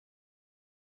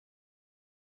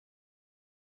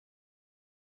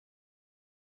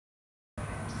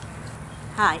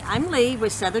Hi, I'm Lee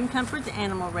with Southern Comforts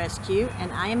Animal Rescue,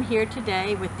 and I am here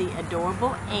today with the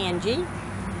adorable Angie.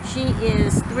 She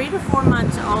is 3 to 4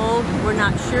 months old. We're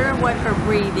not sure what her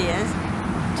breed is.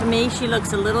 To me, she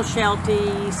looks a little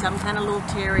Sheltie, some kind of little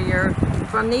terrier.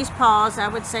 From these paws, I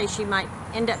would say she might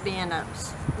end up being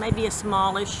maybe a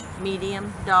smallish,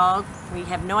 medium dog. We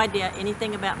have no idea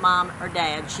anything about mom or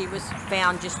dad. She was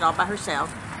found just all by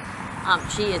herself.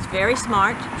 She is very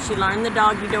smart. She learned the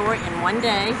doggy door in one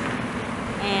day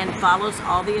and follows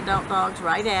all the adult dogs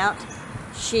right out.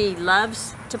 She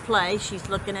loves to play. She's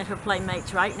looking at her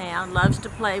playmates right now. Loves to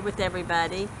play with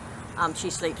everybody. She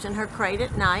sleeps in her crate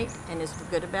at night and is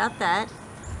good about that.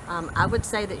 I would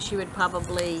say that she would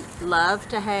probably love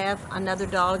to have another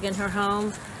dog in her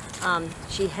home.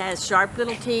 She has sharp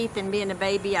little teeth, and being a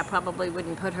baby, I probably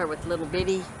wouldn't put her with little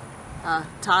bitty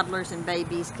toddlers and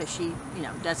babies because she,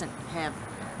 doesn't have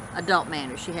adult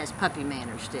manners. She has puppy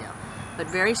manners still. But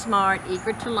very smart,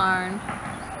 eager to learn,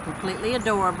 completely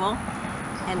adorable.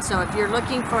 And so if you're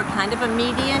looking for kind of a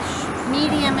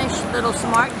medium-ish little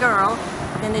smart girl,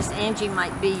 then this Angie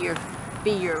might be your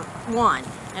one.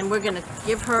 And we're going to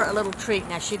give her a little treat.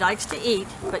 Now, she likes to eat,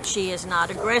 but she is not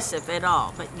aggressive at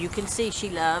all. But you can see she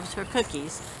loves her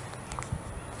cookies,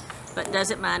 but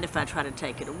doesn't mind if I try to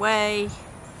take it away.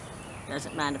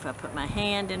 Doesn't mind if I put my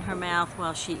hand in her mouth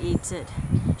while she eats it.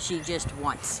 She just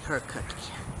wants her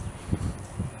cookie.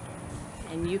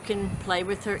 And you can play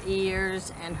with her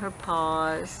ears and her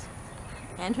paws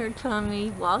and her tummy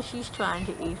while she's trying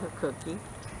to eat her cookie.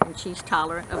 And she's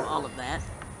tolerant of all of that.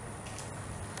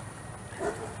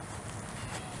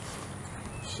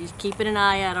 She's keeping an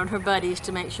eye out on her buddies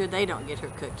to make sure they don't get her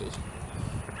cookie.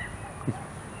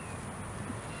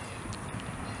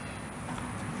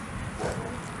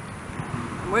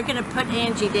 We're going to put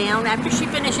Angie down after she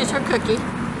finishes her cookie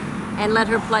and let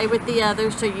her play with the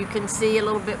others so you can see a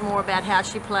little bit more about how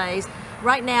she plays.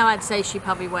 Right now, I'd say she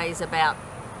probably weighs about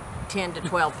 10 to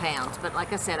 12 pounds, but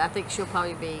like I said, I think she'll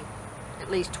probably be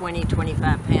at least 20,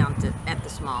 25 pounds at the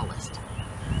smallest.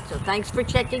 So thanks for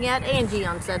checking out Angie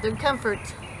on Southern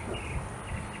Comforts.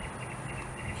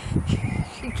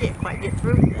 She can't quite get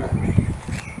through it.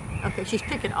 Okay, she's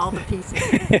picking all the pieces.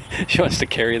 She wants to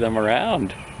carry them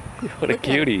around. What a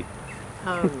cutie.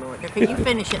 Oh, Lord. Okay, you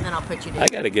finish it and then I'll put you down. I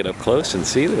got to get up close and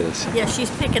see this. Yeah, she's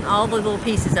picking all the little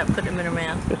pieces up, putting them in her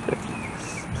mouth.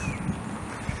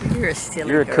 You're a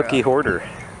silly You're a girl. cookie hoarder.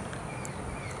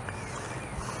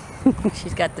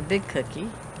 She's got the big cookie,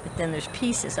 but then there's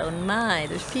pieces. Oh my,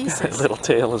 there's pieces. That little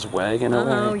tail is wagging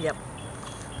away. Oh, yep.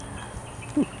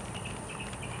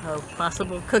 Oh,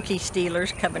 possible cookie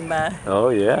stealers coming by. Oh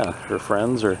yeah, her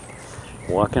friends are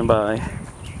walking by.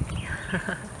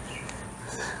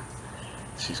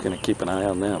 She's going to keep an eye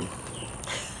on them.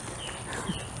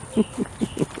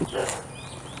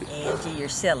 Angie, you're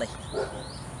silly.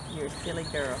 You're a silly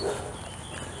girl.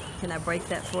 Can I break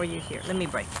that for you? Here, let me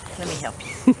break it. Let me help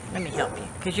you. Let me help you.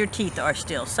 Because your teeth are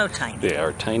still so tiny. They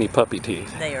are tiny puppy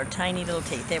teeth. They are tiny little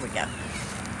teeth. There we go.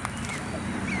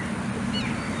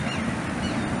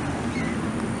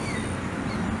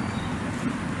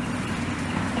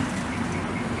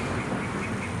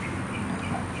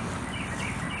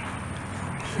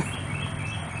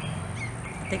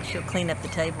 I think she'll clean up the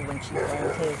table when she's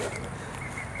done too.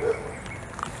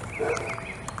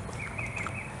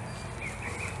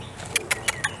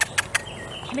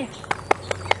 Come here.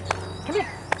 Come here.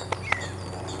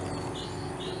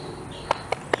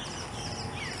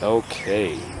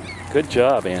 Okay. Good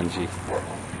job, Angie.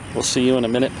 We'll see you in a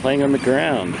minute playing on the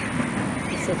ground.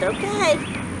 He said, okay.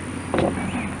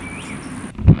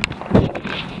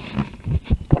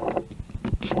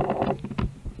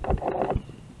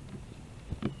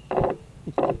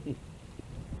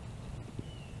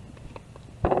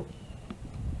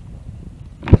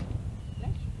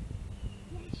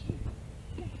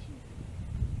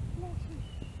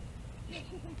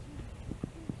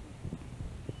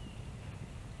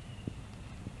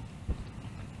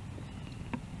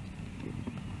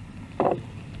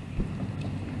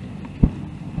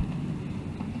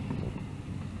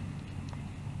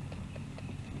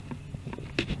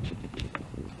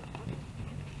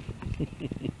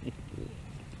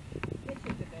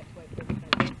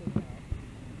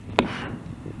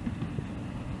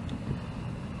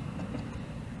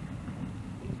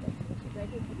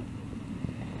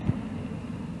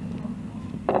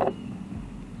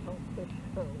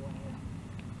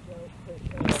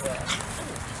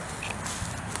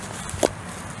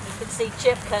 See,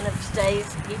 Chip kind of stays.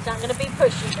 He's not going to be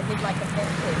pushy, but he's like a pet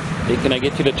too. Hey, can I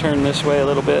get you to turn this way a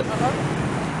little bit?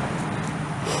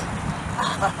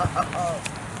 Oh,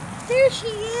 There she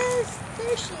is.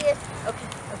 There she is. Okay,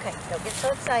 okay. Don't get so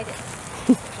excited.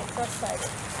 Don't get so excited.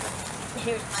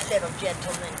 Here's my little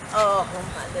gentleman. Oh,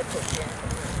 my little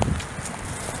gentleman.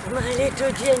 My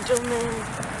little gentleman.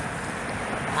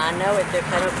 I know it. They're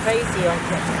kind of crazy, aren't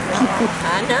they?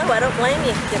 I know. I don't blame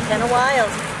you. They're kind of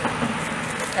wild.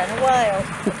 They're kind of wild.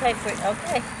 Okay,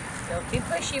 okay. Don't be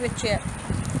pushy with Chip.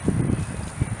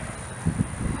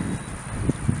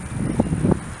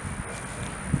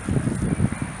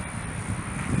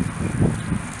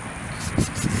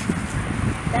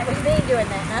 That was me doing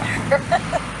that, not her.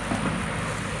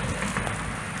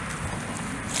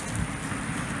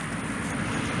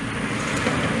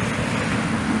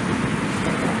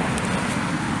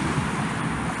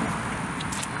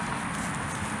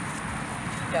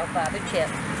 Don't bother Chip.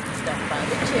 Don't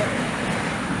bother Chip.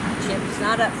 Chip's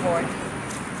not up for it.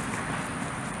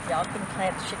 Y'all can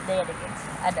clap shenanigans.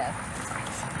 I know.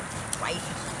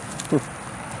 Crazy.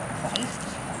 Crazy.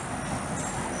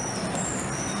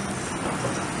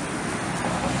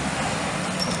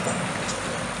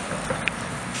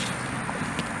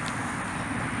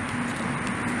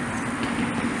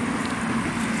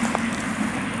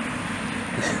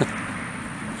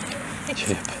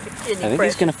 Chip. I think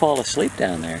he's going to fall asleep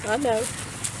down there. I know.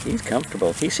 He's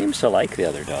comfortable. He seems to like the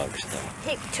other dogs,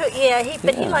 though.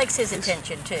 But he likes his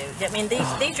attention too. I mean,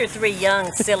 these are three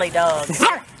young, silly dogs.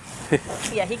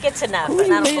 Yeah, he gets enough. Who are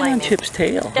you and I don't laying blame on him. Chip's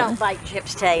tail? Don't bite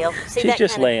Chip's tail. See, She's that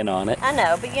just kinda, laying on it. I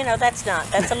know, but you know that's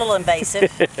a little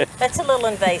invasive. That's a little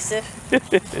invasive.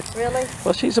 Really?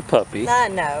 Well, she's a puppy. I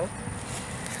know.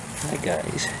 Hi,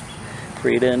 guys.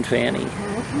 Frida and Fanny.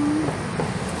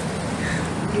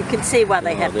 You can see why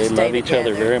they have to stay They love each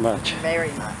together. other very much.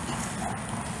 Very much.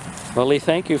 Well, Lee,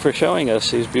 thank you for showing us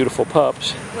these beautiful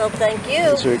pups. Well, thank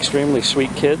you. These are extremely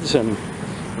sweet kids, and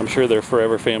I'm sure they're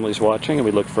forever families watching, and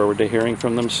we look forward to hearing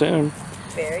from them soon.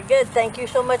 Very good. Thank you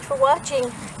so much for watching.